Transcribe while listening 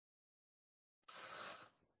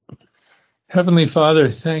Heavenly Father,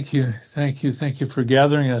 thank you for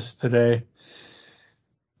gathering us today.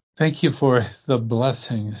 Thank you for the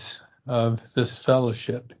blessings of this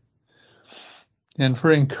fellowship and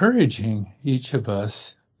for encouraging each of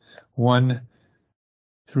us one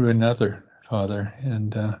through another, Father.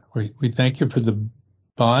 And we thank you for the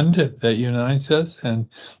bond that unites us, and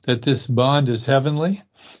that this bond is heavenly,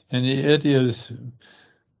 and it is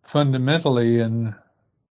fundamentally and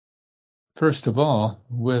first of all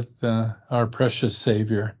with our precious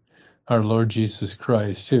Savior, our Lord Jesus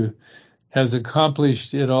Christ, who has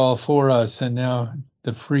accomplished it all for us, and now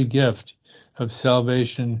the free gift of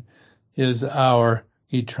salvation is our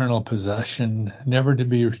eternal possession, never to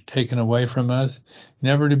be taken away from us,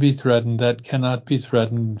 never to be threatened. That cannot be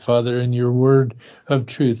threatened, Father, and your word of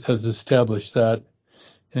truth has established that.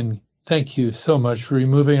 And thank you so much for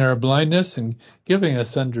removing our blindness and giving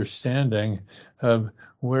us understanding of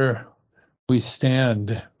where we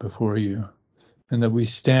stand before you, and that we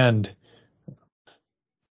stand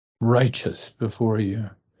righteous before you.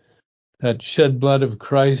 That shed blood of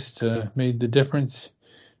Christ made the difference.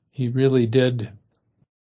 He really did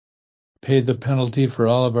pay the penalty for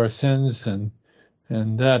all of our sins, and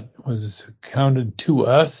that was counted to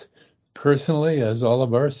us personally as all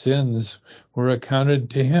of our sins were accounted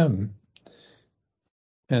to him.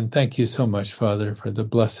 And thank you so much, Father, for the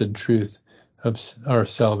blessed truth of our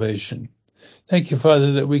salvation. Thank you,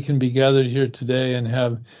 Father, that we can be gathered here today and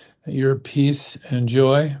have your peace and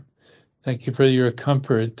joy. Thank you for your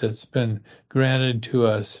comfort that's been granted to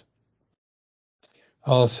us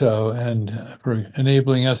also, and for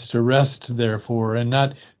enabling us to rest, therefore, and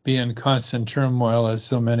not be in constant turmoil as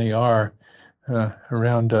so many are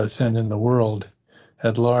around us and in the world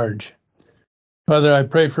at large. Father, I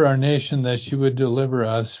pray for our nation that you would deliver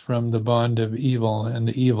us from the bond of evil and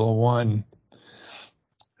the evil one,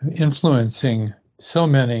 influencing so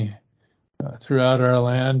many throughout our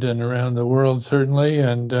land and around the world, certainly,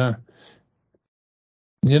 and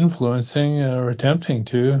influencing or attempting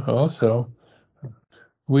to also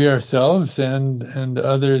we ourselves and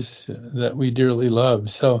others that we dearly love.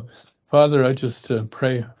 So, Father, I just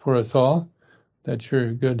pray for us all, that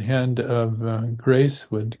your good hand of grace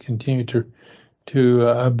would continue to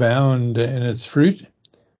abound in its fruit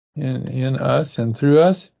in us and through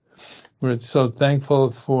us. We're so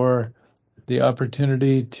thankful for the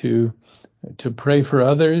opportunity to pray for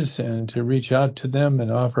others and to reach out to them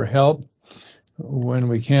and offer help when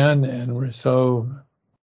we can, and we're so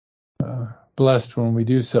blessed when we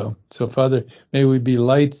do so. So, Father, may we be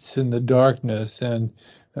lights in the darkness and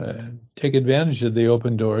take advantage of the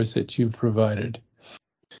open doors that you've provided.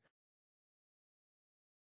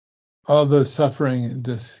 All those suffering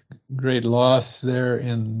this great loss there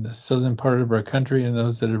in the southern part of our country, and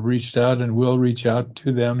those that have reached out and will reach out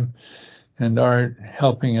to them and are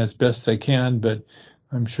helping as best they can, but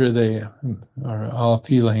I'm sure they are all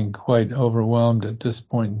feeling quite overwhelmed at this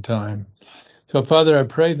point in time. So, Father, I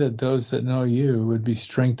pray that those that know you would be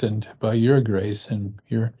strengthened by your grace and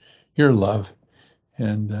your love,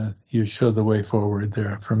 and you show the way forward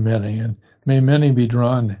there for many. And may many be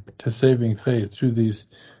drawn to saving faith through these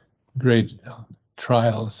great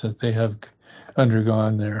trials that they have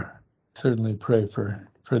undergone there. Certainly pray for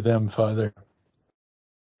them, Father,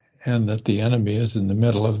 and that the enemy is in the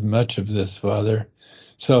middle of much of this, Father.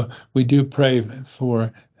 So we do pray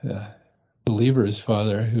for believers,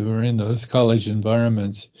 Father, who are in those college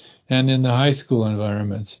environments and in the high school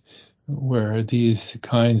environments where these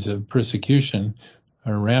kinds of persecution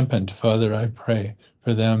are rampant. Father, I pray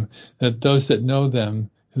for them, that those that know them,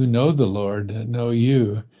 who know the Lord, that know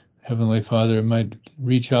you, Heavenly Father, might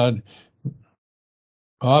reach out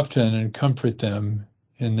often and comfort them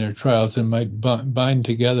in their trials, and might bind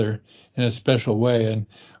together in a special way. And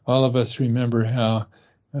all of us remember how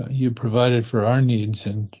you provided for our needs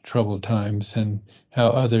in troubled times, and how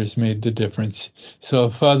others made the difference.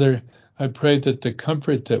 So, Father, I pray that the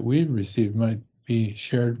comfort that we receive might be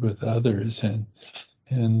shared with others,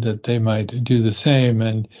 and that they might do the same,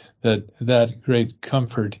 and that great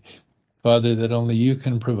comfort, Father, that only you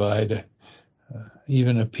can provide,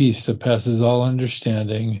 even a peace that passes all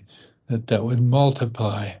understanding, that would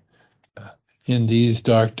multiply in these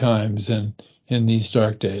dark times and in these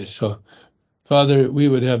dark days. So, Father, we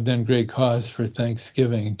would have then great cause for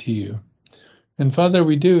thanksgiving to you. And Father,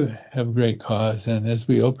 we do have great cause, and as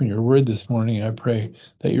we open your word this morning, I pray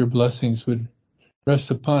that your blessings would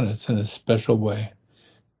rest upon us in a special way.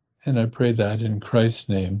 And I pray that in Christ's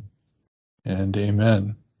name, and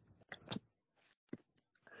amen.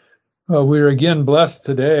 Well, we're again blessed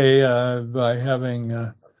today by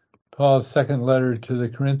having Paul's second letter to the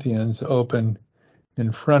Corinthians open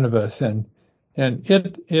in front of us. And And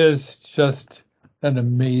it is just an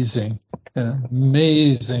amazing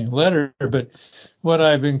letter. But what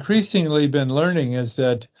I've increasingly been learning is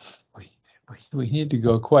that we need to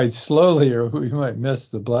go quite slowly or we might miss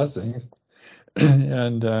the blessings.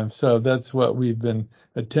 And so that's what we've been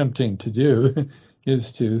attempting to do,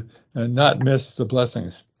 is to not miss the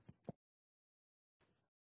blessings.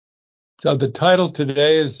 So the title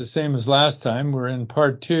today is the same as last time. We're in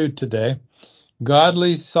part 2 today,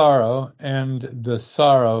 Godly Sorrow and the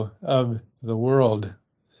Sorrow of the World.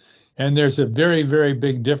 And there's a very, very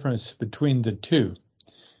big difference between the two.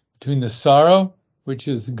 Between the sorrow, which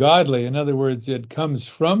is godly, in other words, it comes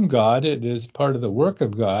from God, it is part of the work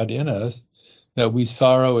of God in us, that we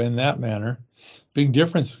sorrow in that manner. Big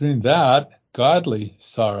difference between that, godly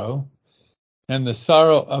sorrow, and the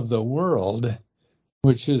sorrow of the world,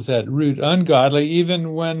 which is at root ungodly,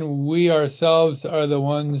 even when we ourselves are the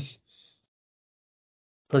ones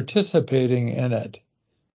participating in it.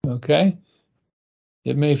 Okay?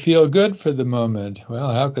 It may feel good for the moment.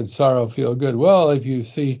 Well, how could sorrow feel good? Well, if you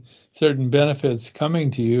see certain benefits coming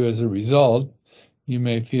to you as a result, you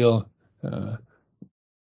may feel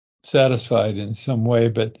satisfied in some way.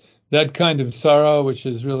 But that kind of sorrow, which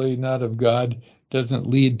is really not of God, doesn't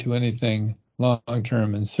lead to anything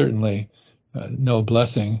long-term, and certainly no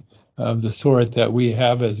blessing of the sort that we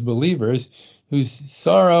have as believers who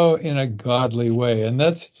sorrow in a godly way. And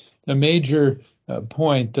that's a major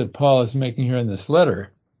point that Paul is making here in this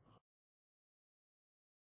letter.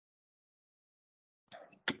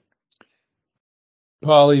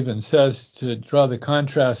 Paul even says, to draw the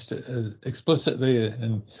contrast as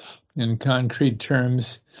explicitly in concrete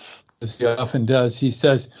terms, as he often does, he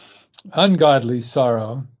says, ungodly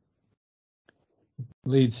sorrow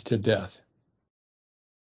leads to death.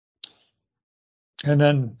 And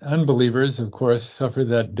then unbelievers, of course, suffer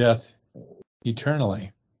that death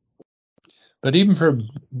eternally. But even for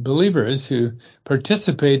believers who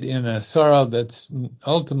participate in a sorrow that's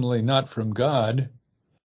ultimately not from God,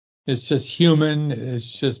 it's just human,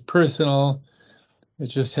 it's just personal, it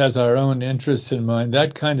just has our own interests in mind.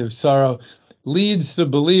 That kind of sorrow leads the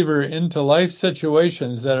believer into life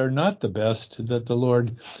situations that are not the best that the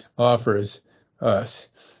Lord offers us.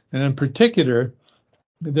 And in particular,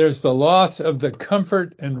 there's the loss of the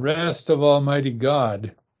comfort and rest of Almighty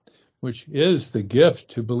God, which is the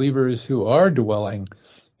gift to believers who are dwelling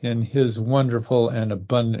in his wonderful and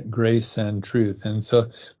abundant grace and truth. And so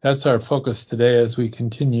that's our focus today as we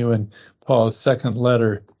continue in Paul's second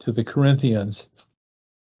letter to the Corinthians.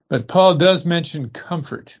 But Paul does mention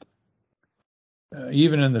comfort,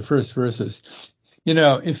 even in the first verses. You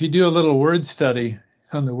know, if you do a little word study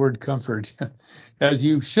on the word comfort, as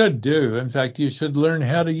you should do, in fact, you should learn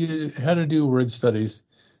how to do word studies,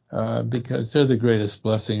 because they're the greatest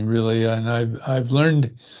blessing, really. And I've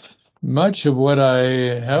learned much of what I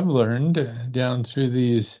have learned down through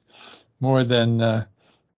these more than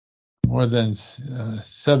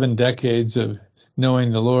 7 decades of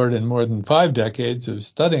knowing the Lord and more than 5 decades of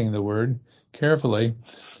studying the Word carefully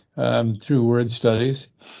through word studies.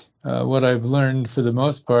 What I've learned for the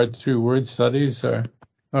most part through word studies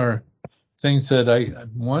are things that I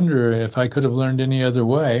wonder if I could have learned any other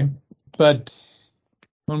way. But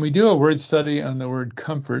when we do a word study on the word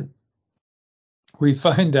comfort, we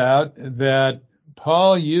find out that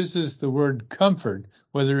Paul uses the word comfort,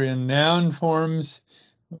 whether in noun forms,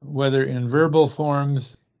 whether in verbal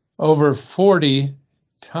forms, over 40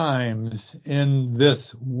 times in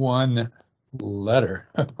this one letter.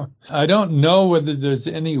 I don't know whether there's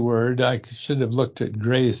any word. I should have looked at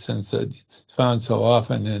grace, since it's found so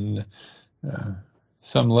often in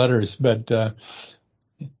some letters, but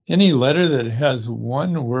any letter that has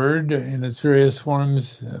one word in its various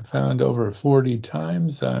forms found over 40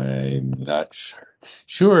 times, I'm not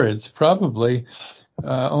sure. It's probably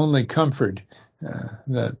only comfort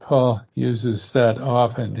that Paul uses that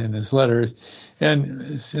often in his letters, and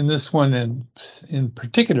in this one in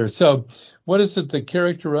particular. So what is it that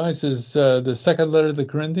characterizes the second letter of the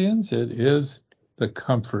Corinthians? It is the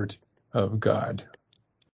comfort of God.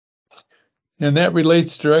 And that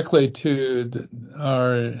relates directly to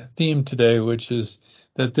our theme today, which is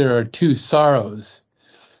that there are two sorrows.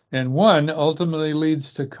 And one ultimately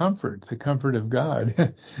leads to comfort, the comfort of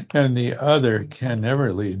God, and the other can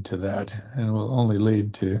never lead to that, and will only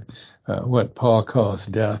lead to what Paul calls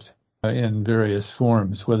death in various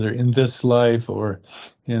forms, whether in this life or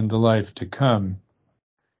in the life to come.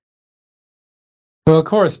 Well,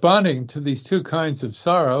 corresponding to these two kinds of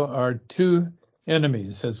sorrow are two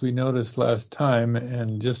enemies, as we noticed last time.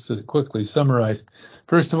 And just to quickly summarize,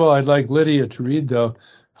 first of all, I'd like Lydia to read, though,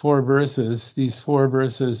 4 verses, these 4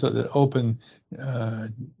 verses that open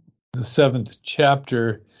the 7th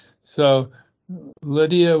chapter. So,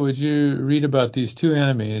 Lydia, would you read about these two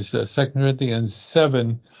enemies, 2 Corinthians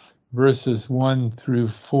 7, verses 1 through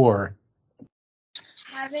 4?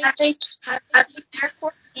 Having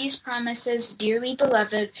therefore these promises, dearly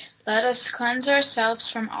beloved, let us cleanse ourselves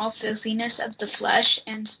from all filthiness of the flesh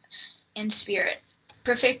and spirit,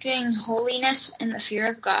 perfecting holiness in the fear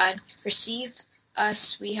of God. Receive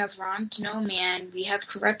us, we have wronged no man, we have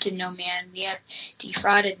corrupted no man, we have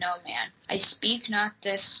defrauded no man. I speak not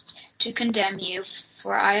this to condemn you,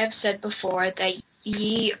 for I have said before that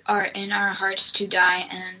ye are in our hearts to die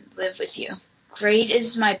and live with you. Great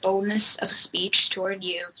is my boldness of speech toward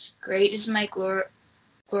you, great is my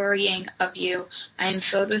glorying of you. I am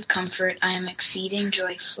filled with comfort, I am exceeding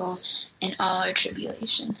joyful in all our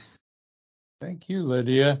tribulation. Thank you,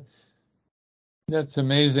 Lydia. That's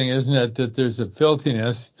amazing, isn't it, that there's a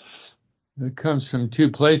filthiness that comes from two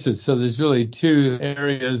places. So there's really two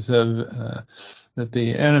areas of that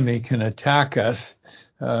the enemy can attack us.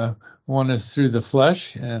 One is through the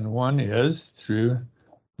flesh, and one is through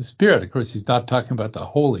the Spirit. Of course, he's not talking about the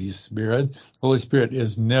Holy Spirit. The Holy Spirit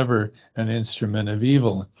is never an instrument of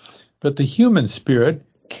evil. But the human spirit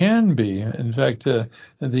can be. In fact, the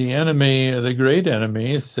enemy, the great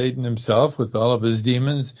enemy, Satan himself, with all of his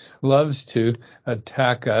demons, loves to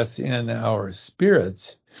attack us in our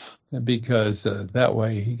spirits, because that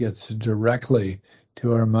way he gets directly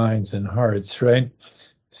to our minds and hearts, right?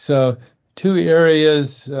 So two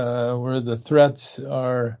areas where the threats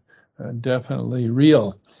are definitely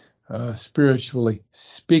real, spiritually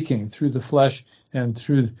speaking, through the flesh and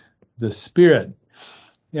through the Spirit.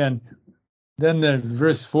 And then the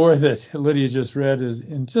verse 4 that Lydia just read is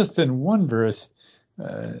in one verse,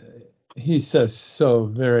 he says so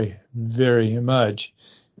very, very much.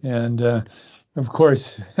 And of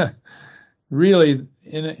course, really,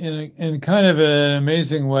 in kind of an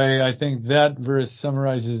amazing way, I think that verse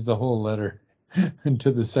summarizes the whole letter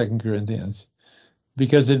to the 2 Corinthians,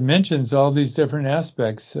 because it mentions all these different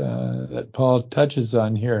aspects that Paul touches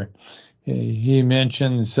on here. He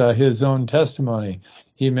mentions his own testimony.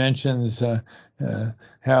 He mentions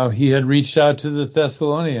how he had reached out to the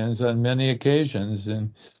Thessalonians on many occasions,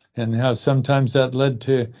 and how sometimes that led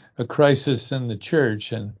to a crisis in the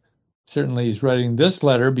church. And certainly he's writing this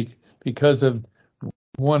letter because of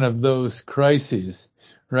one of those crises,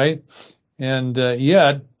 right? And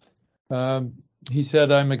yet, he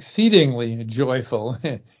said, I'm exceedingly joyful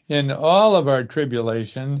in all of our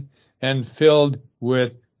tribulation and filled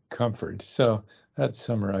with comfort. So that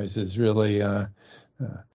summarizes really,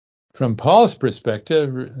 from Paul's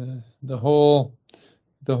perspective, the whole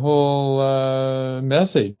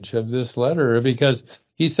message of this letter, because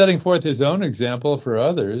he's setting forth his own example for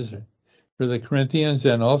others, for the Corinthians,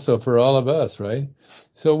 and also for all of us, right?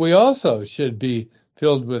 So we also should be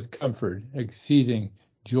filled with comfort, exceeding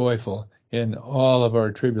joyful in all of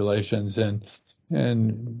our tribulations.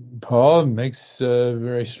 And Paul makes a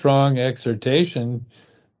very strong exhortation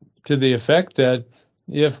to the effect that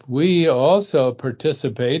if we also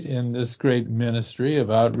participate in this great ministry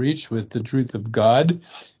of outreach with the truth of God,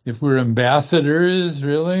 if we're ambassadors,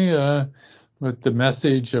 really, with the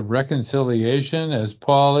message of reconciliation, as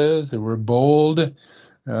Paul is, that we're bold,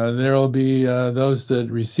 there will be those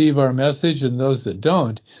that receive our message and those that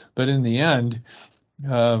don't. But in the end,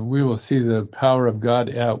 we will see the power of God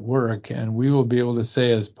at work, and we will be able to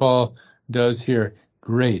say, as Paul does here,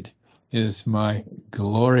 great is my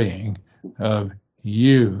glorying of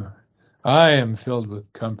you. I am filled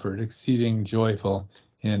with comfort, exceeding joyful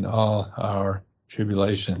in all our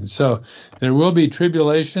tribulations. So there will be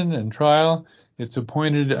tribulation and trial. It's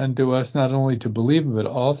appointed unto us not only to believe, but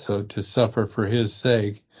also to suffer for his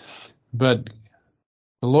sake. But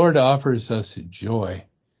the Lord offers us joy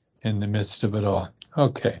in the midst of it all.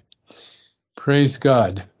 Okay, praise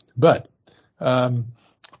God. But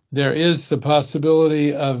there is the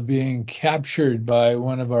possibility of being captured by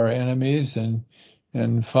one of our enemies and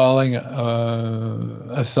falling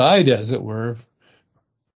aside, as it were,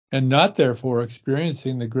 and not therefore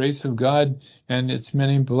experiencing the grace of God and its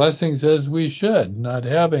many blessings as we should, not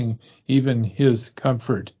having even his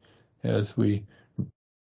comfort as we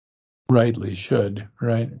rightly should,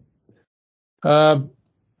 right?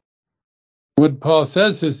 What Paul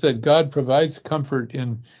says is that God provides comfort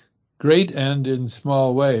in great and in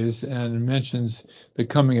small ways, and mentions the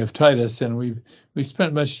coming of Titus. And we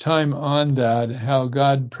spent much time on that, how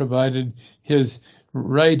God provided his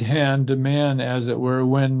right hand to man, as it were,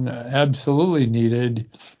 when absolutely needed.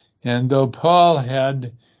 And though Paul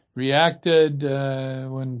had reacted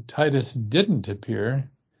when Titus didn't appear,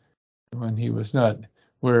 when he was not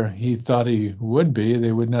where he thought he would be.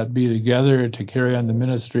 They would not be together to carry on the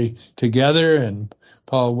ministry together, and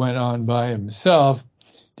Paul went on by himself,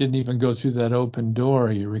 didn't even go through that open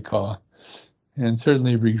door, you recall, and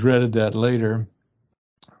certainly regretted that later.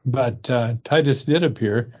 But Titus did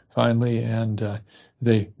appear finally, and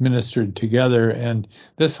they ministered together. And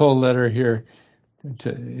this whole letter here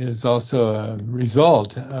is also a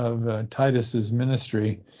result of Titus's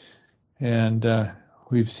ministry. And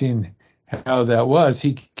we've seen how that was.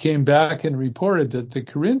 He came back and reported that the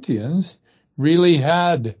Corinthians really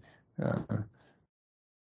had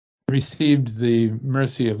received the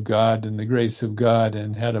mercy of God and the grace of God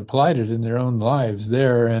and had applied it in their own lives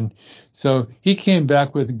there. And so he came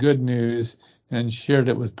back with good news and shared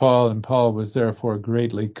it with Paul, and Paul was therefore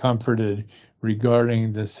greatly comforted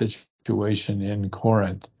regarding the situation in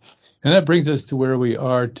Corinth. And that brings us to where we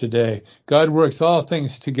are today. God works all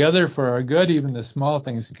things together for our good, even the small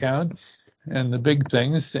things count, and the big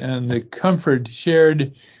things, and the comfort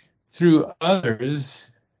shared through others,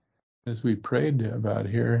 as we prayed about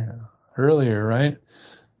here earlier, right,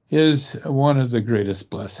 is one of the greatest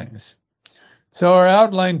blessings. So our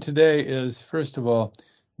outline today is, first of all,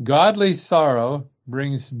 godly sorrow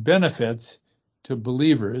brings benefits to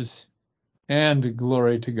believers and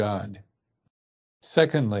glory to God.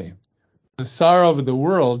 Secondly, the sorrow of the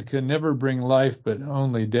world can never bring life but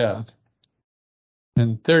only death.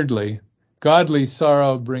 And thirdly, godly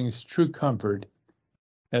sorrow brings true comfort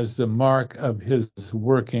as the mark of his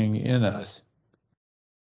working in us.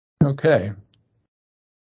 Okay.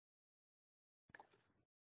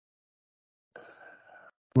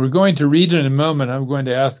 We're going to read in a moment. I'm going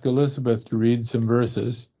to ask Elizabeth to read some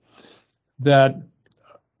verses that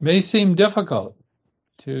may seem difficult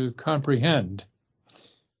to comprehend.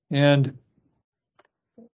 And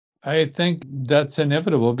I think that's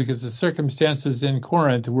inevitable because the circumstances in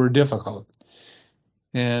Corinth were difficult.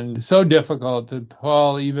 And so difficult that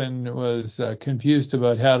Paul even was confused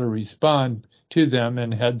about how to respond to them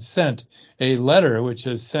and had sent a letter which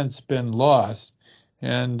has since been lost.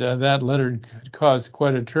 And that letter caused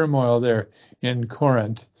quite a turmoil there in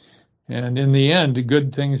Corinth. And in the end,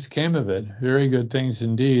 good things came of it, very good things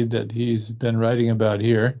indeed that he's been writing about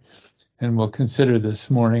here. And we'll consider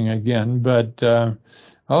this morning again. But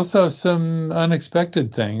also some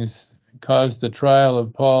unexpected things caused the trial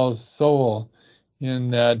of Paul's soul,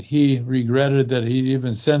 in that he regretted that he'd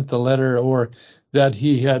even sent the letter or that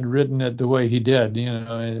he had written it the way he did. You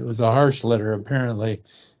know, it was a harsh letter apparently,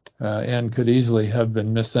 and could easily have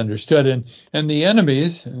been misunderstood. And the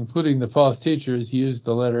enemies, including the false teachers, used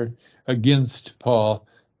the letter against Paul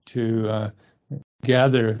to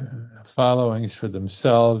gather followings for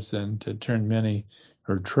themselves and to turn many,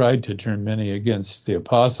 or tried to turn many, against the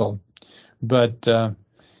apostle. But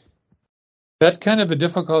that kind of a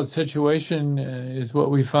difficult situation is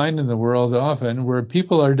what we find in the world often, where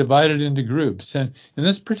people are divided into groups. And in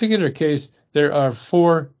this particular case, there are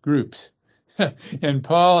 4 groups. And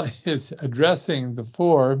Paul is addressing the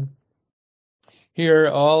 4 here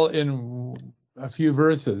all in a few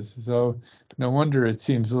verses. So no wonder it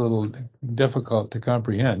seems a little difficult to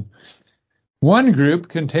comprehend. One group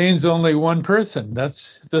contains only one person.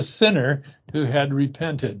 That's the sinner who had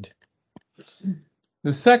repented.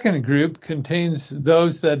 The second group contains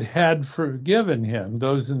those that had forgiven him,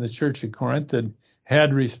 those in the church of Corinth that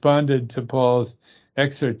had responded to Paul's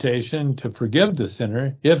exhortation to forgive the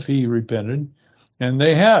sinner if he repented, and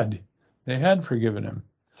they had forgiven him.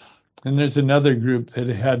 And there's another group that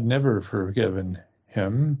had never forgiven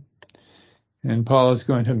him, and Paul is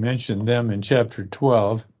going to mention them in chapter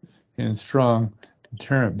 12 in strong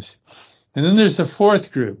terms. And then there's a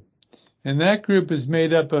fourth group. And that group is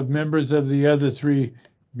made up of members of the other 3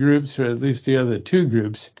 groups, or at least the other 2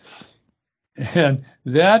 groups. And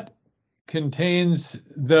that contains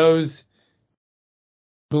those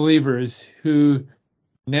believers who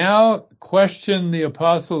now question the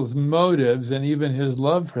apostle's motives and even his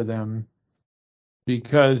love for them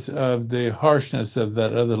because of the harshness of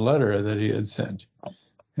that other letter that he had sent.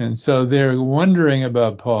 And so they're wondering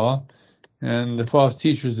about Paul, and the false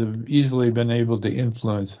teachers have easily been able to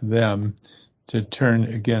influence them to turn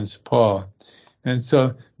against Paul. And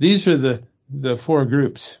so these are the 4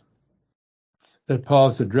 groups that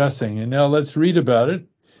Paul's addressing. And now let's read about it.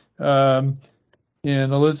 And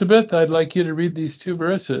Elizabeth, I'd like you to read these 2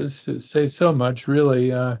 verses that say so much, really,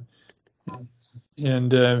 and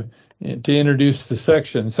to introduce the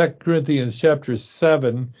section. 2 Corinthians chapter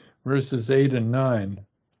 7, verses 8 and 9.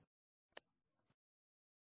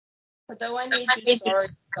 For though I made you sorry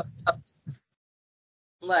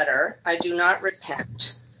letter, I do not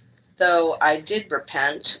repent, though I did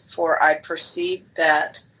repent, for I perceived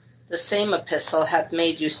that the same epistle hath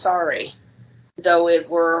made you sorry, though it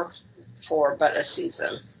were for but a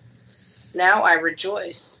season. Now I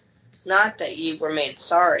rejoice, not that ye were made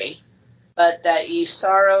sorry, but that ye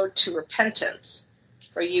sorrowed to repentance,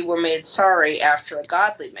 for ye were made sorry after a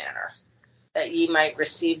godly manner, that ye might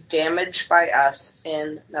receive damage by us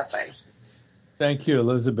in nothing. Thank you,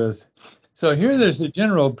 Elizabeth. So here there's a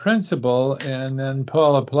general principle, and then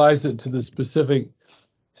Paul applies it to the specific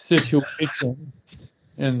situation,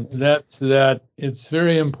 and that's that it's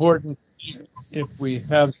very important if we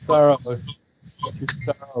have sorrow to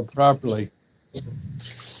sorrow properly.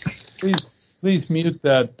 Please mute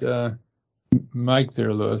that mic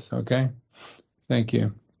there, Louis. Okay, thank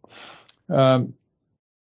you.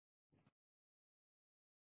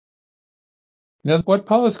 Now, what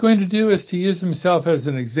Paul is going to do is to use himself as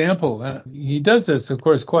an example. He does this, of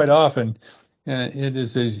course, quite often. It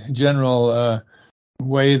is a general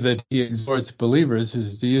way that he exhorts believers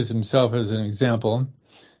is to use himself as an example,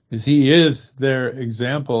 is he is their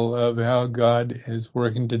example of how God is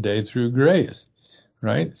working today through grace,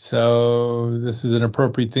 right? So this is an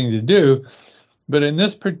appropriate thing to do. But in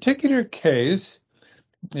this particular case,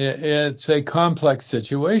 it's a complex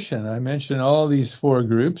situation. I mentioned all these four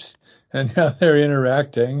groups and how they're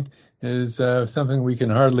interacting is something we can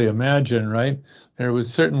hardly imagine, right? There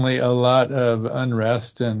was certainly a lot of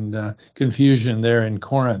unrest and confusion there in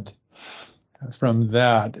Corinth from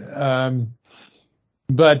that.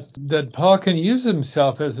 But that Paul can use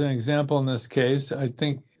himself as an example in this case, I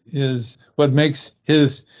think, is what makes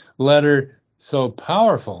his letter so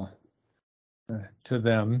powerful to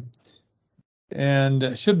them,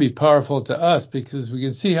 and should be powerful to us, because we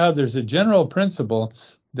can see how there's a general principle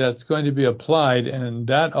that's going to be applied, and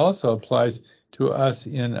that also applies to us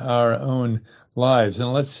in our own lives.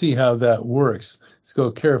 And let's see how that works. Let's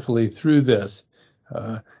go carefully through this.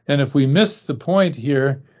 And if we miss the point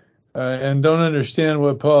here and don't understand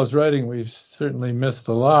what Paul's writing, we've certainly missed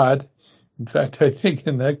a lot. In fact, I think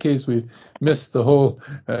in that case we've missed the whole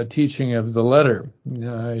teaching of the letter.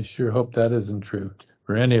 I sure hope that isn't true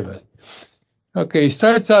for any of us. Okay, he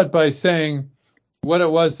starts out by saying what it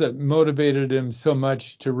was that motivated him so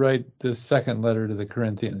much to write this second letter to the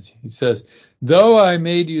Corinthians. He says, though I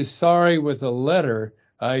made you sorry with a letter,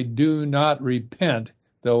 I do not repent,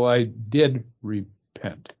 though I did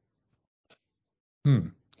repent.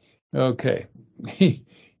 Okay.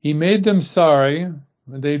 He made them sorry.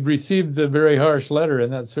 They'd received the very harsh letter,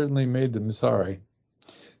 and that certainly made them sorry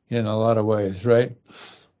in a lot of ways, right?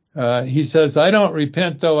 He says, I don't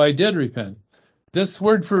repent, though I did repent. This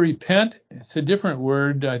word for repent, it's a different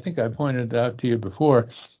word. I think I pointed out to you before.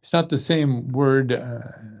 It's not the same word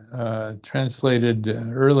translated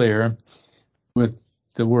earlier with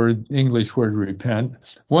the English word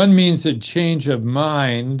repent. One means a change of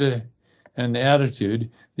mind and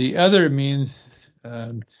attitude. The other means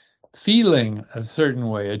feeling a certain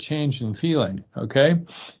way, a change in feeling, okay?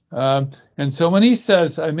 And so when he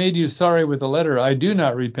says, I made you sorry with a letter, I do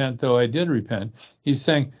not repent, though I did repent, he's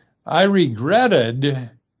saying, I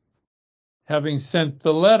regretted having sent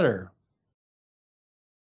the letter,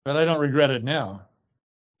 but I don't regret it now.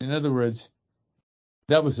 In other words,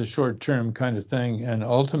 that was a short-term kind of thing, and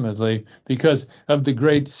ultimately, because of the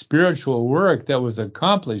great spiritual work that was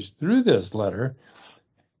accomplished through this letter,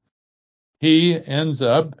 he ends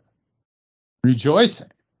up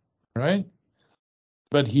rejoicing, right?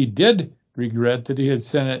 But he did regret that he had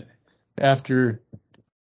sent it after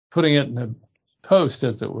putting it in the post,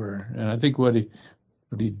 as it were. And I think what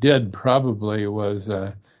he did probably was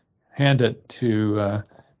hand it to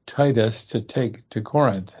Titus to take to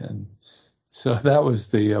Corinth. And so that was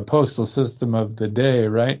the postal system of the day,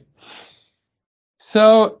 right?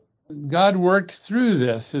 So God worked through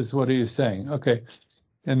this, is what he is saying. Okay.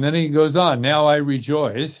 And then he goes on, now I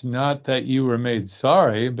rejoice, not that you were made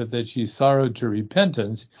sorry, but that you sorrowed to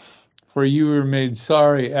repentance, for you were made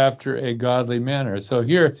sorry after a godly manner. So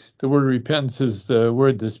here, the word repentance is the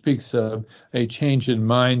word that speaks of a change in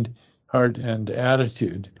mind, heart, and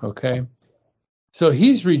attitude, okay? So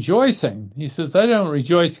he's rejoicing. He says, I don't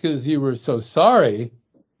rejoice because you were so sorry.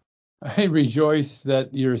 I rejoice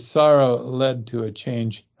that your sorrow led to a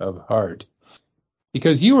change of heart.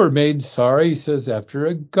 Because you were made sorry, he says, after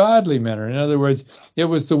a godly manner. In other words, it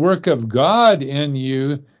was the work of God in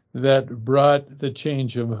you that brought the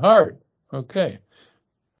change of heart. Okay.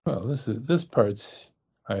 Well, this part's,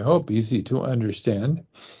 I hope, easy to understand.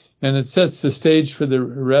 And it sets the stage for the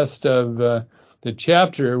rest of the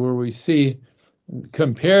chapter, where we see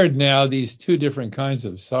compared now these two different kinds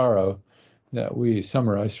of sorrow that we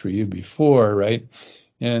summarized for you before, right?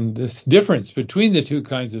 And this difference between the two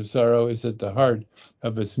kinds of sorrow is at the heart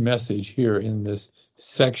of his message here in this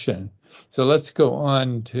section. So let's go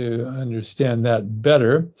on to understand that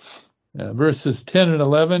better. Verses 10 and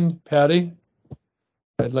 11, Patty,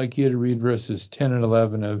 I'd like you to read verses 10 and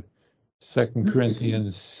 11 of 2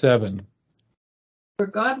 Corinthians 7. For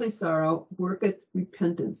godly sorrow worketh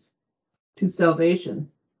repentance to salvation,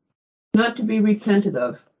 not to be repented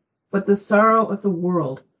of, but the sorrow of the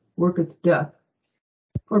world worketh death.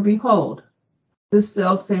 For behold, this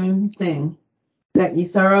selfsame thing, that ye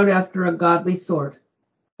sorrowed after a godly sort,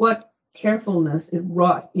 what carefulness it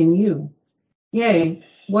wrought in you! Yea,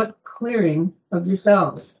 what clearing of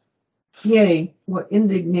yourselves! Yea, what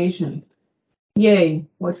indignation! Yea,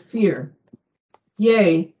 what fear!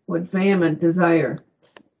 Yea, what vehement desire!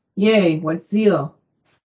 Yea, what zeal!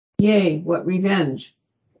 Yea, what revenge!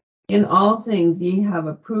 In all things ye have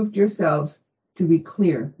approved yourselves to be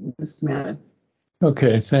clear in this matter.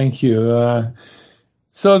 Okay, thank you.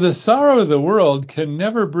 So the sorrow of the world can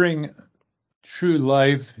never bring true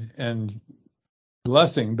life and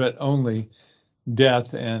blessing, but only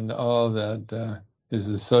death and all that is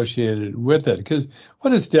associated with it. Because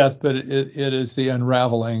what is death? But it is the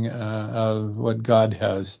unraveling of what God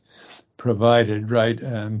has provided, right?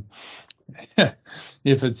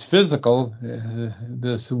 If it's physical,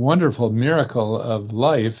 this wonderful miracle of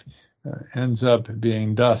life ends up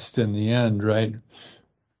being dust in the end, right?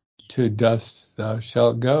 To dust thou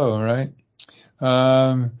shalt go, right?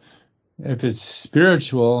 If it's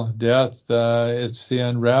spiritual death, it's the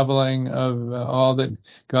unraveling of all that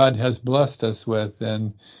God has blessed us with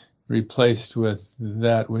and replaced with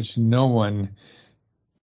that which no one,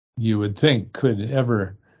 you would think, could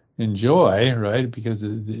ever enjoy, right? Because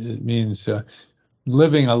it means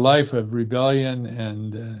living a life of rebellion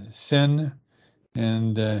and sin.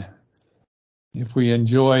 And if we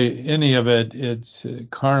enjoy any of it, it's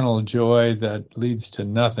carnal joy that leads to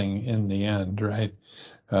nothing in the end, right?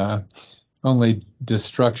 Only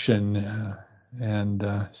destruction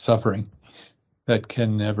and suffering that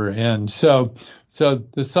can never end. So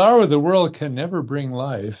the sorrow of the world can never bring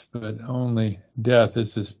life, but only death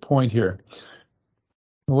is his point here.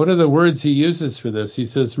 What are the words he uses for this? He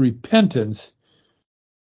says repentance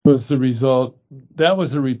was the result. That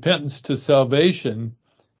was a repentance to salvation,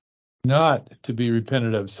 not to be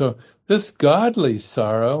repented of. So this godly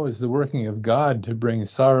sorrow is the working of God to bring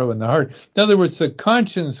sorrow in the heart. In other words, the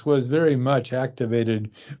conscience was very much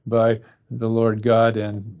activated by the Lord God,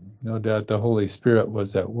 and no doubt the Holy Spirit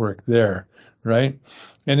was at work there, right?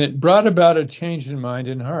 And it brought about a change in mind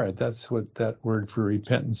and heart. That's what that word for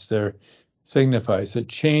repentance there signifies, a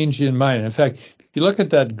change in mind. In fact, if you look at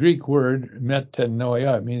that Greek word,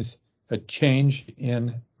 metanoia, it means a change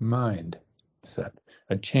in mind. It's that,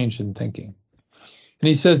 a change in thinking. And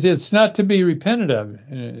he says it's not to be repented of,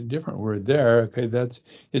 a different word there. Okay,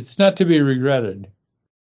 it's not to be regretted.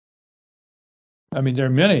 I mean, there are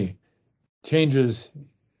many changes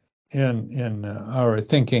in our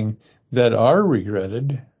thinking that are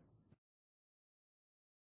regretted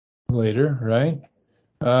later, right?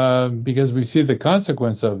 Because we see the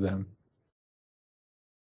consequence of them.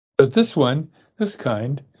 But this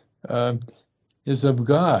kind, is of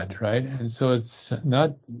God, right? And so it's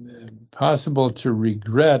not possible to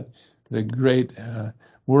regret the great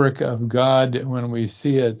work of God when we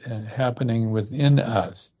see it happening within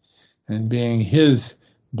us and being his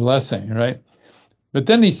blessing, right? But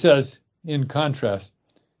then he says, in contrast,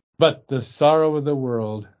 but the sorrow of the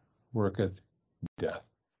world worketh death.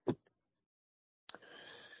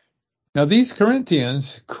 Now, these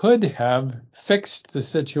Corinthians could have fixed the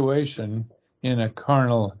situation in a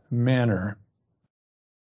carnal manner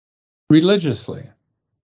religiously.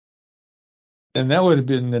 And that would have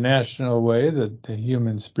been the national way that the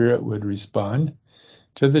human spirit would respond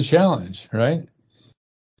to the challenge, right?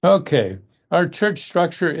 Okay, our church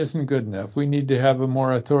structure isn't good enough. We need to have a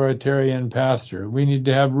more authoritarian pastor. We need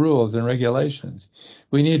to have rules and regulations.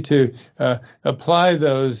 We need to apply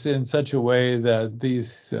those in such a way that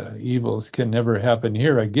these evils can never happen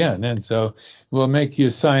here again. And so we'll make you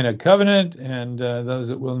sign a covenant, and those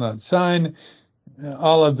that will not sign,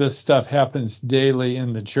 all of this stuff happens daily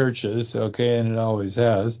in the churches, okay, and it always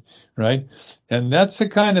has, right? And that's the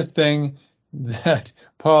kind of thing that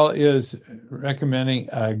Paul is recommending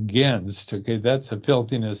against, okay? That's a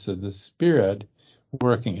filthiness of the spirit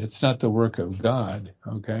working. It's not the work of God,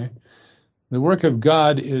 okay? The work of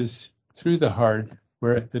God is through the heart,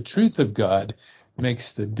 where the truth of God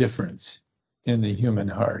makes the difference in the human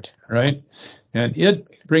heart, right? And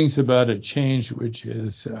it brings about a change which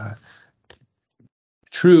is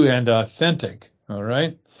true and authentic, all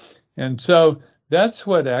right? And so that's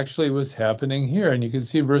what actually was happening here. And you can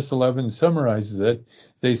see verse 11 summarizes it.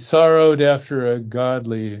 They sorrowed after a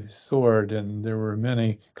godly sword, and there were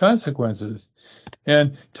many consequences.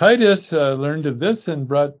 And Titus learned of this and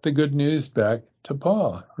brought the good news back to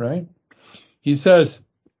Paul, right? He says,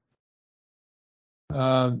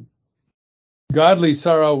 godly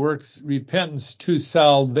sorrow works repentance to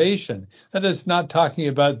salvation. That is not talking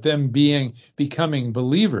about them becoming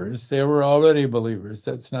believers. They were already believers.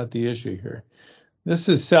 That's not the issue here. This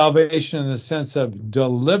is salvation in the sense of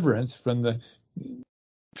deliverance from the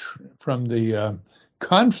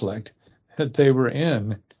conflict that they were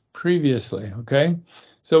in previously. Okay,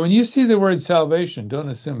 so when you see the word salvation, don't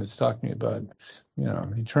assume it's talking about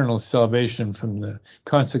eternal salvation from the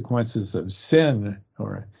consequences of sin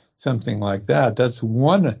or something like that. That's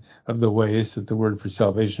one of the ways that the word for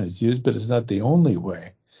salvation is used, but it's not the only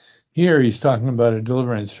way. Here he's talking about a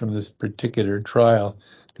deliverance from this particular trial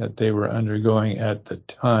that they were undergoing at the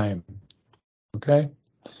time. Okay?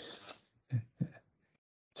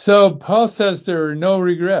 So Paul says there are no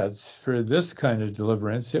regrets for this kind of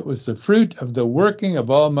deliverance. It was the fruit of the working of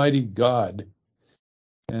Almighty God.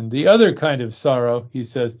 And the other kind of sorrow, he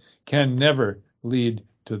says, can never lead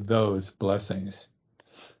to those blessings.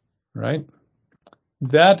 Right?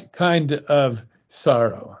 That kind of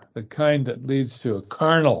sorrow, the kind that leads to a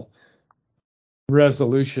carnal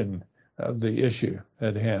resolution of the issue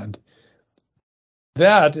at hand,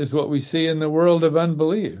 that is what we see in the world of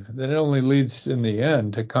unbelief. That only leads in the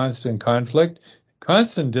end to constant conflict,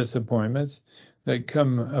 constant disappointments that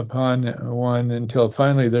come upon one until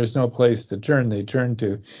finally there's no place to turn. They turn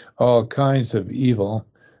to all kinds of evil.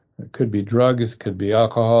 It could be drugs, could be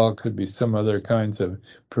alcohol, could be some other kinds of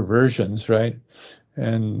perversions, right?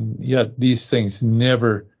 And yet these things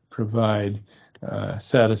never provide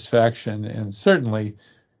satisfaction, and certainly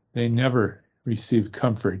they never receive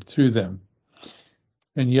comfort through them.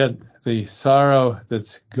 And yet the sorrow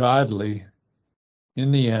that's godly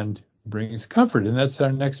in the end brings comfort. And that's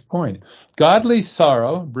our next point. Godly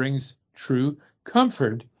sorrow brings true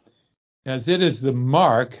comfort, as it is the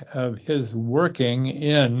mark of his working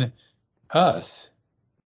in us.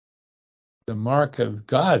 The mark of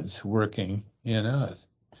God's working in us.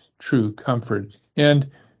 True comfort.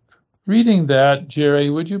 And reading that, Jerry,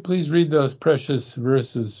 would you please read those precious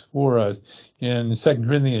verses for us in 2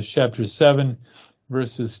 Corinthians chapter 7,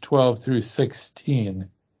 verses 12 through 16.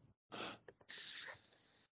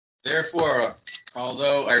 Therefore,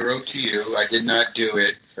 although I wrote to you, I did not do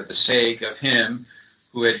it for the sake of him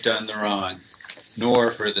who had done the wrong,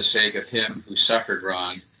 nor for the sake of him who suffered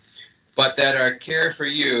wrong, but that our care for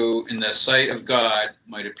you in the sight of God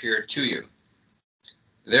might appear to you.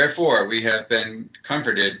 Therefore, we have been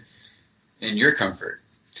comforted in your comfort,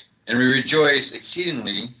 and we rejoice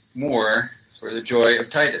exceedingly more for the joy of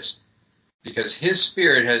Titus, because his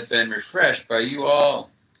spirit has been refreshed by you all.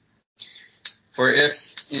 For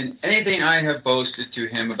if in anything I have boasted to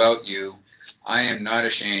him about you, I am not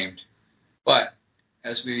ashamed. But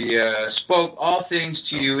as we spoke all things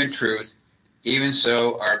to you in truth, even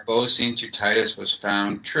so our boasting to Titus was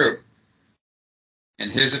found true. And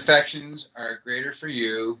his affections are greater for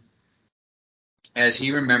you, as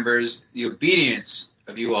he remembers the obedience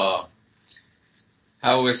of you all,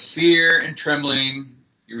 how with fear and trembling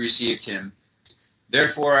you received him.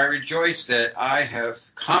 Therefore I rejoice that I have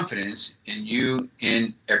confidence in you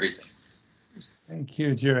in everything. Thank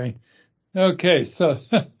you, Jerry. Okay, so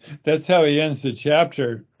that's how he ends the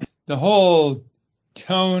chapter. The whole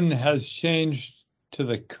tone has changed to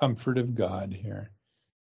the comfort of God here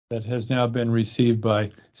that has now been received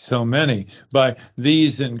by so many, by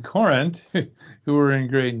these in Corinth who were in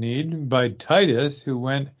great need, by Titus, who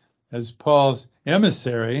went as Paul's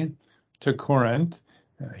emissary to Corinth.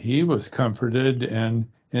 He was comforted, and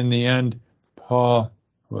in the end, Paul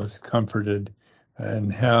was comforted,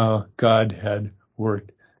 and how God had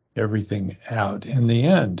worked everything out in the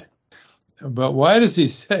end. But why does he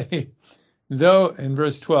say, though, in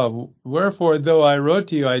verse 12, wherefore, though I wrote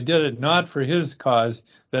to you, I did it not for his cause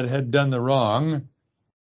that had done the wrong,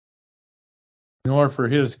 nor for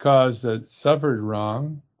his cause that suffered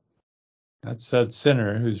wrong. That's that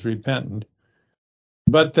sinner who's repentant.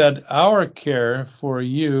 But that our care for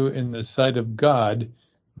you in the sight of God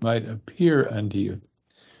might appear unto you.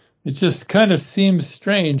 It just kind of seems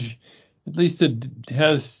strange, at least it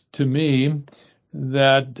has to me,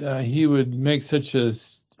 that he would make such a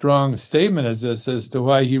strong statement as this as to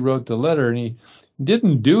why he wrote the letter, and he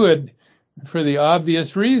didn't do it for the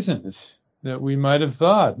obvious reasons that we might have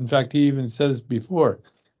thought. In fact, he even says before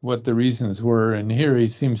what the reasons were, and here he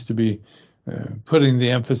seems to be putting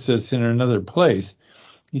the emphasis in another place.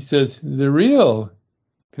 He says the real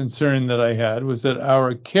concern that I had was that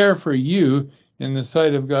our care for you in the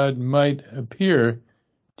sight of God might appear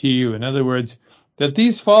to you. In other words, that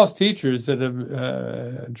these false teachers that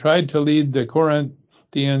have tried to lead the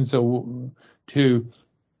Corinthians to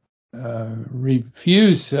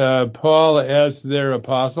refuse Paul as their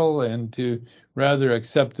apostle and to rather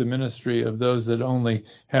accept the ministry of those that only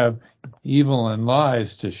have evil and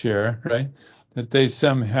lies to share, right? That they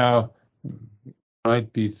somehow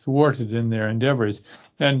might be thwarted in their endeavors.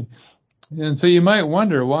 And so you might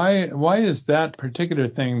wonder, why is that particular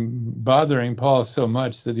thing bothering Paul so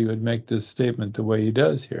much that he would make this statement the way he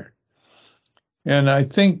does here? And I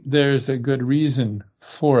think there's a good reason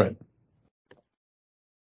for it.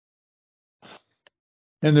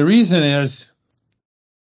 And the reason is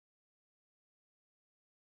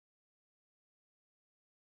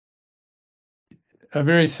a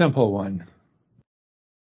very simple one.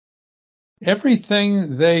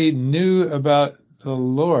 Everything they knew about the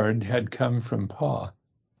Lord had come from Paul.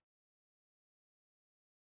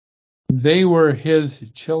 They were his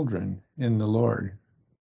children in the Lord.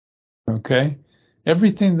 Okay?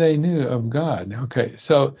 Everything they knew of God. Okay,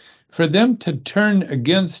 so for them to turn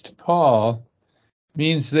against Paul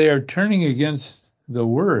means they are turning against the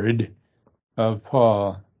word of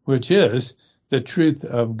Paul, which is the truth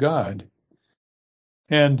of God.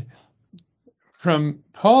 And from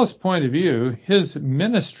Paul's point of view, his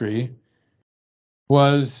ministry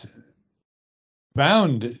was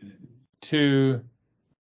bound to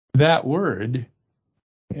that word,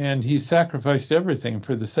 and he sacrificed everything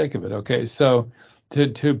for the sake of it. Okay, so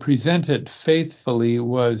to present it faithfully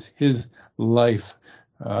was his life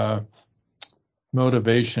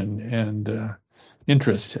motivation and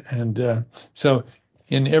interest. And so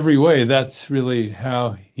in every way, that's really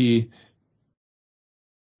how he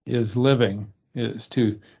is living, is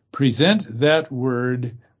to present that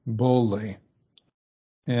word boldly.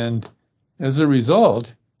 And as a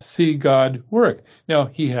result, see God work. Now,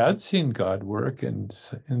 he had seen God work in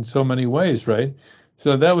so many ways, right?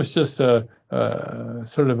 So that was just a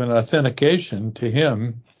sort of an authentication to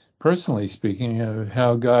him, personally speaking, of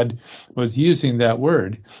how God was using that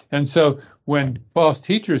word. And so when false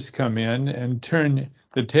teachers come in and turn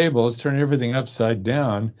the tables, turn everything upside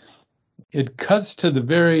down, it cuts to the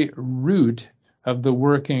very root of the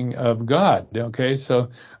working of God. Okay, so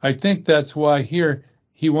I think that's why here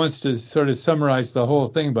he wants to sort of summarize the whole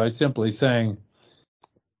thing by simply saying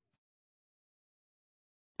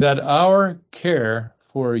that our care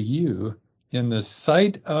for you in the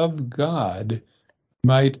sight of God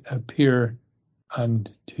might appear unto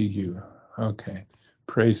you. Okay,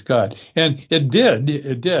 praise God. And it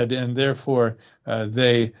did, and therefore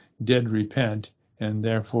they did repent, and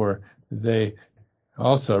therefore they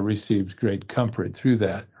also received great comfort through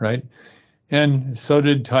that, right? And so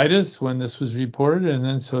did Titus when this was reported, and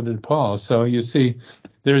then so did Paul. So you see,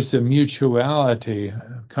 there's a mutuality,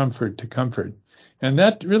 comfort to comfort. And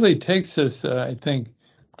that really takes us, I think,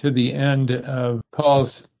 to the end of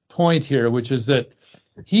Paul's point here, which is that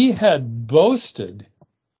he had boasted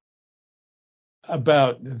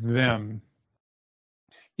about them,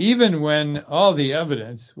 even when all the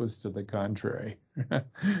evidence was to the contrary.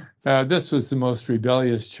 This was the most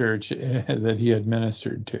rebellious church that he had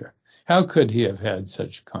ministered to. How could he have had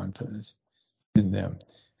such confidence in them?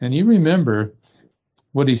 And you remember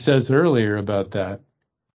what he says earlier about that,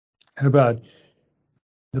 about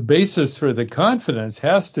the basis for the confidence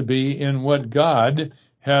has to be in what God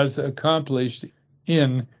has accomplished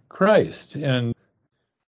in Christ. And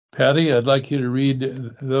Patty, I'd like you to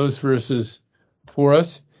read those verses for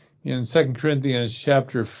us in 2 Corinthians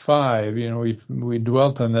chapter 5. You know, we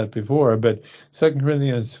dwelt on that before, but 2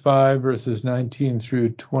 Corinthians 5 verses 19 through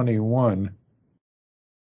 21.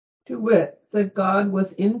 To wit, that God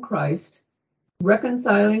was in Christ,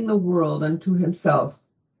 reconciling the world unto himself,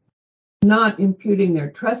 not imputing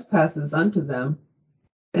their trespasses unto them,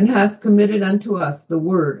 and hath committed unto us the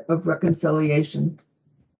word of reconciliation.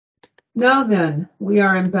 Now then, we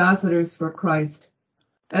are ambassadors for Christ,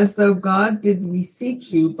 as though God did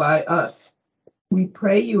beseech you by us. We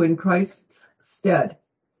pray you in Christ's stead,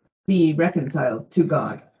 be reconciled to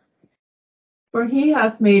God. For he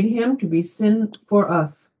hath made him to be sin for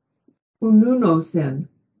us, who knew no sin,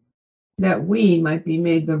 that we might be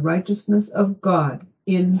made the righteousness of God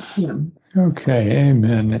in him. Okay,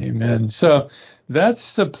 amen, amen. So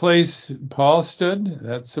that's the place Paul stood.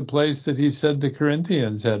 That's the place that he said the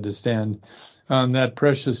Corinthians had to stand on that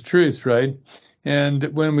precious truth, right? And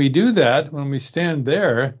when we do that, when we stand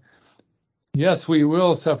there, yes, we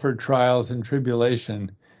will suffer trials and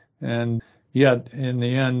tribulation. And yet, in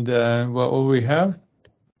the end, what will we have?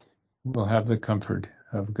 We'll have the comfort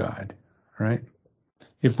of God, right?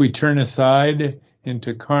 if we turn aside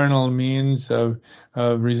into carnal means of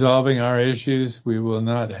resolving our issues, we will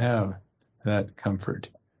not have that comfort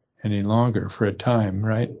any longer for a time,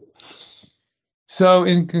 right? So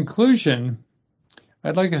in conclusion,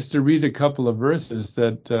 I'd like us to read a couple of verses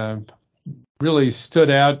that really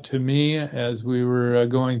stood out to me as we were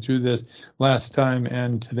going through this last time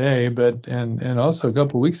and today, and also a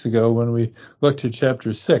couple of weeks ago when we looked at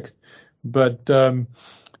chapter 6. But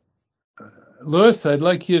Louis, I'd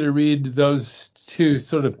like you to read those two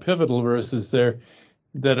sort of pivotal verses there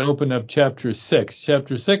that open up chapter 6.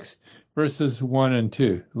 Chapter 6, verses 1 and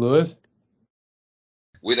 2. Louis?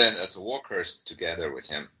 We then, as workers together with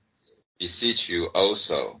him, beseech you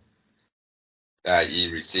also that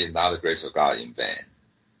ye receive not the grace of God in vain.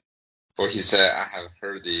 For he said, I have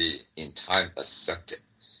heard thee in time accepted,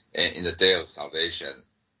 and in the day of salvation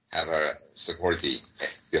have I supported thee.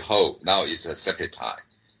 Behold, now is the accepted time.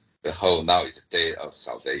 Behold, now is the day of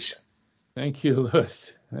salvation. Thank you,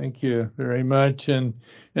 Louis. Thank you very much. And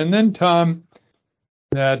then Tom,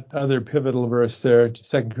 that other pivotal verse there,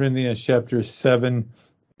 2 Corinthians chapter 7,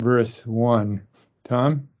 verse 1.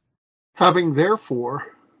 Tom? Having therefore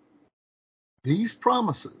these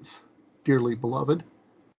promises, dearly beloved,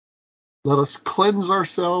 let us cleanse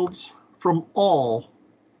ourselves from all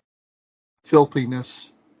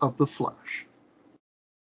filthiness of the flesh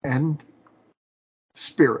and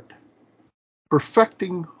spirit,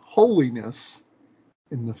 perfecting holiness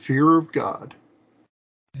in the fear of God.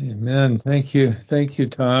 Amen. Thank you. Thank you,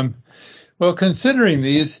 Tom. Well, considering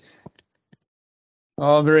these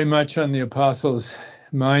all very much on the apostle's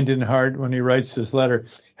mind and heart when he writes this letter,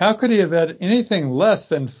 how could he have had anything less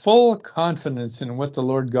than full confidence in what the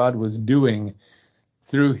Lord God was doing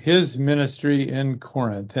through his ministry in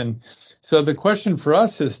Corinth? And so the question for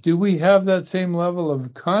us is, do we have that same level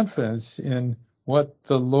of confidence in what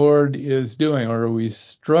the Lord is doing? Or are we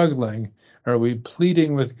struggling? Are we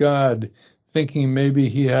pleading with God, thinking maybe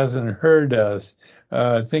he hasn't heard us,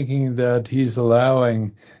 thinking that he's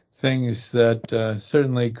allowing things that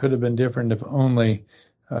certainly could have been different if only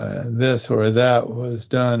this or that was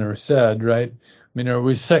done or said, right? I mean, are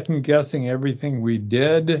we second guessing everything we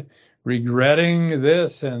did, regretting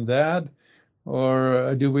this and that?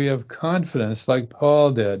 Or do we have confidence like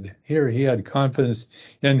Paul did? Here he had confidence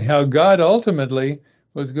in how God ultimately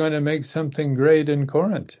was going to make something great in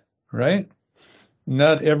Corinth, right?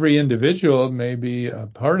 Not every individual may be a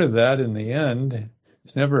part of that in the end.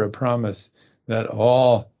 It's never a promise that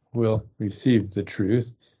all will receive the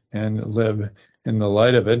truth and live in the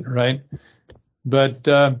light of it, right? But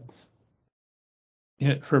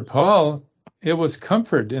for Paul, it was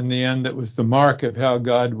comfort in the end that was the mark of how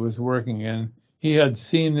God was working, and he had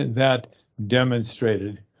seen that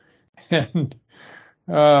demonstrated. And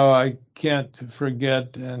I can't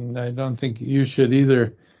forget, and I don't think you should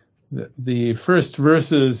either, the first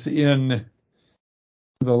verses in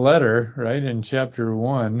the letter, right, in chapter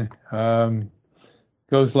 1,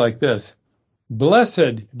 goes like this.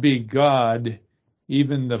 Blessed be God,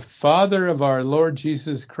 even the Father of our Lord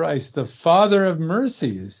Jesus Christ, the Father of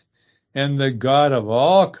mercies, and the God of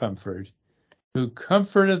all comfort, who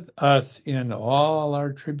comforteth us in all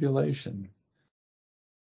our tribulation,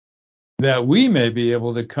 that we may be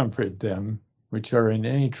able to comfort them which are in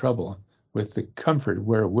any trouble with the comfort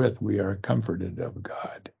wherewith we are comforted of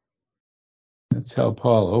God. That's how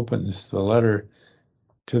Paul opens the letter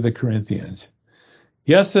to the Corinthians.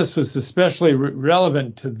 Yes, this was especially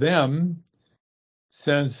relevant to them,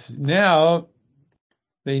 since now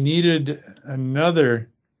they needed another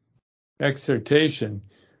exhortation.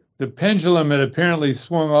 The pendulum had apparently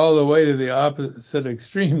swung all the way to the opposite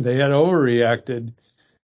extreme. They had overreacted.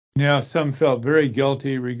 Now some felt very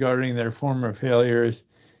guilty regarding their former failures,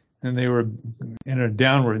 and they were in a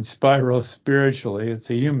downward spiral spiritually. It's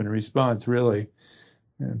a human response, really.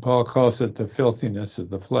 And Paul calls it the filthiness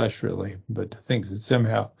of the flesh, really, but thinks that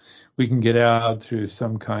somehow we can get out through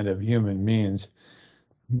some kind of human means.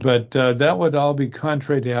 But that would all be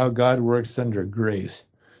contrary to how God works under grace.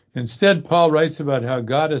 Instead, Paul writes about how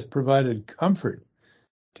God has provided comfort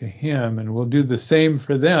to him and will do the same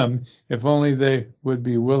for them if only they would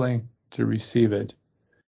be willing to receive it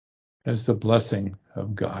as the blessing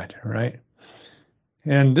of God, right?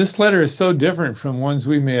 And this letter is so different from ones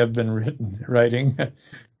we may have been writing.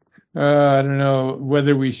 I don't know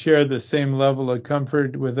whether we share the same level of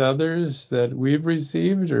comfort with others that we've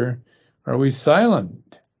received, or are we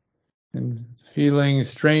silent and feeling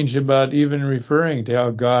strange about even referring to how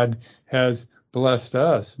God has blessed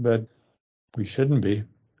us? But we shouldn't be.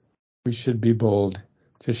 We should be bold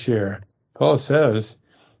to share. Paul says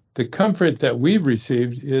the comfort that we've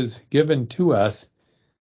received is given to us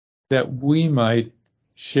that we might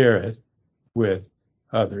share it with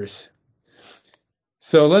others.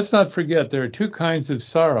 So let's not forget there are two kinds of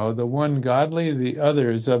sorrow, the one godly, the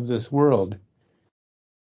other is of this world.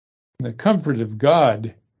 The comfort of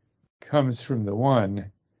God comes from the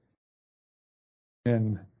one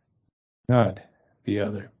and not the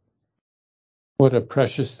other. What a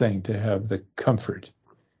precious thing to have the comfort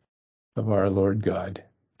of our Lord God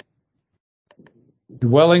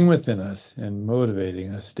dwelling within us and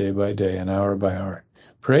motivating us day by day and hour by hour.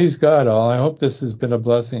 Praise God all. I hope this has been a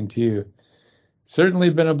blessing to you.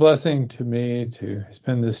 Certainly been a blessing to me to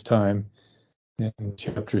spend this time in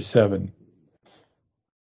chapter 7.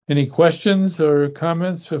 Any questions or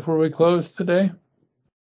comments before we close today?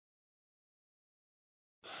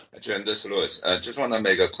 Jim, this is Louis. I just want to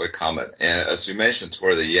make a quick comment. And as you mentioned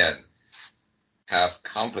toward the end, have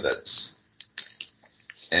confidence.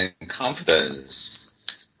 And confidence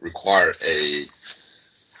require a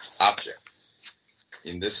object.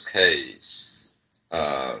 In this case,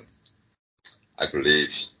 I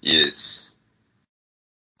believe is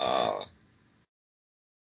the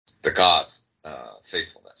God's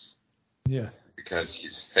faithfulness. Yeah. Because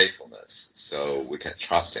His faithfulness, so we can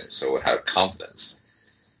trust Him. So we have confidence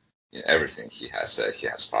in everything He has said, He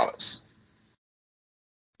has promised.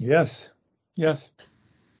 Yes. Yes.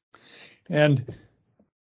 And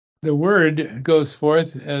the word goes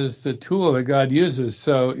forth as the tool that God uses,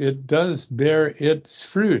 so it does bear its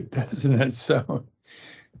fruit, doesn't it? So,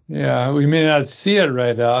 yeah, we may not see it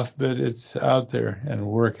right off, but it's out there and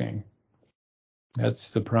working.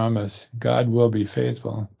 That's the promise. God will be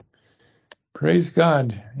faithful. Praise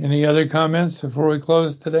God. Any other comments before we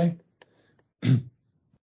close today?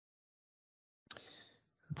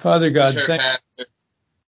 Father God,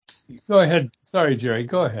 go ahead. Sorry, Jerry,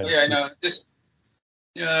 go ahead. Oh, yeah, no, just,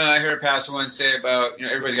 I heard a pastor once say about,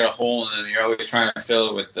 everybody's got a hole in them. You're always trying to fill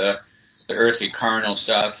it with the earthly carnal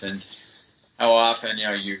stuff, and how often,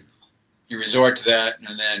 you resort to that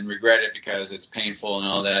and then regret it because it's painful and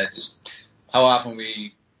all that. Just how often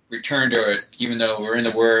we return to it, even though we're in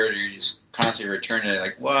the Word, you just constantly return to it.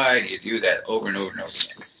 Like, why do you do that over and over and over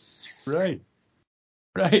again? Right.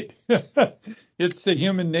 Right. It's the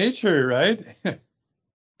human nature, right?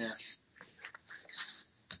 Yeah.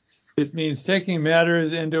 It means taking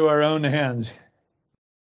matters into our own hands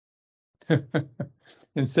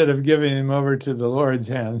instead of giving them over to the Lord's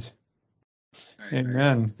hands. Right,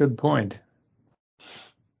 amen. Right. Good point.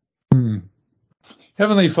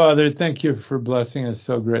 Heavenly Father, thank you for blessing us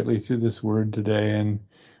so greatly through this word today. And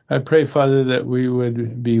I pray, Father, that we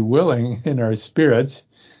would be willing in our spirits,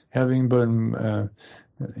 having been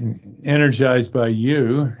energized by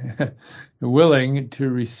you, willing to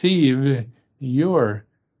receive your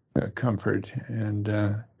comfort and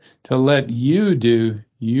to let you do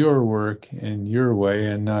your work in your way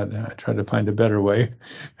and not try to find a better way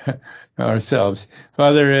ourselves.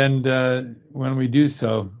 Father, and when we do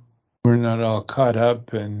so, we're not all caught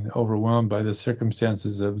up and overwhelmed by the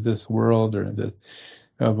circumstances of this world or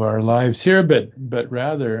of our lives here, but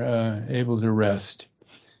rather able to rest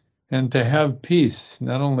and to have peace,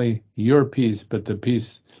 not only your peace, but the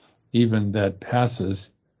peace even that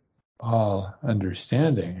passes all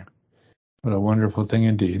understanding. What a wonderful thing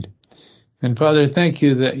indeed. And Father, thank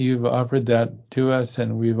you that you've offered that to us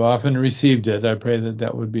and we've often received it. I pray that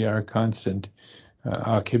that would be our constant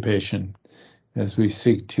occupation as we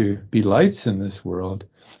seek to be lights in this world,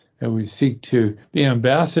 and we seek to be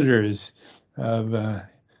ambassadors of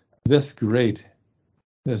this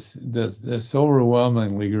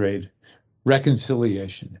overwhelmingly great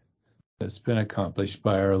reconciliation that's been accomplished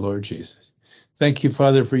by our Lord Jesus. Thank you,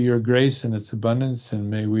 Father, for your grace and its abundance, and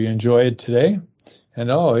may we enjoy it today and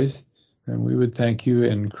always. And we would thank you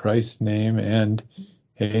in Christ's name, and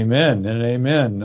amen and amen.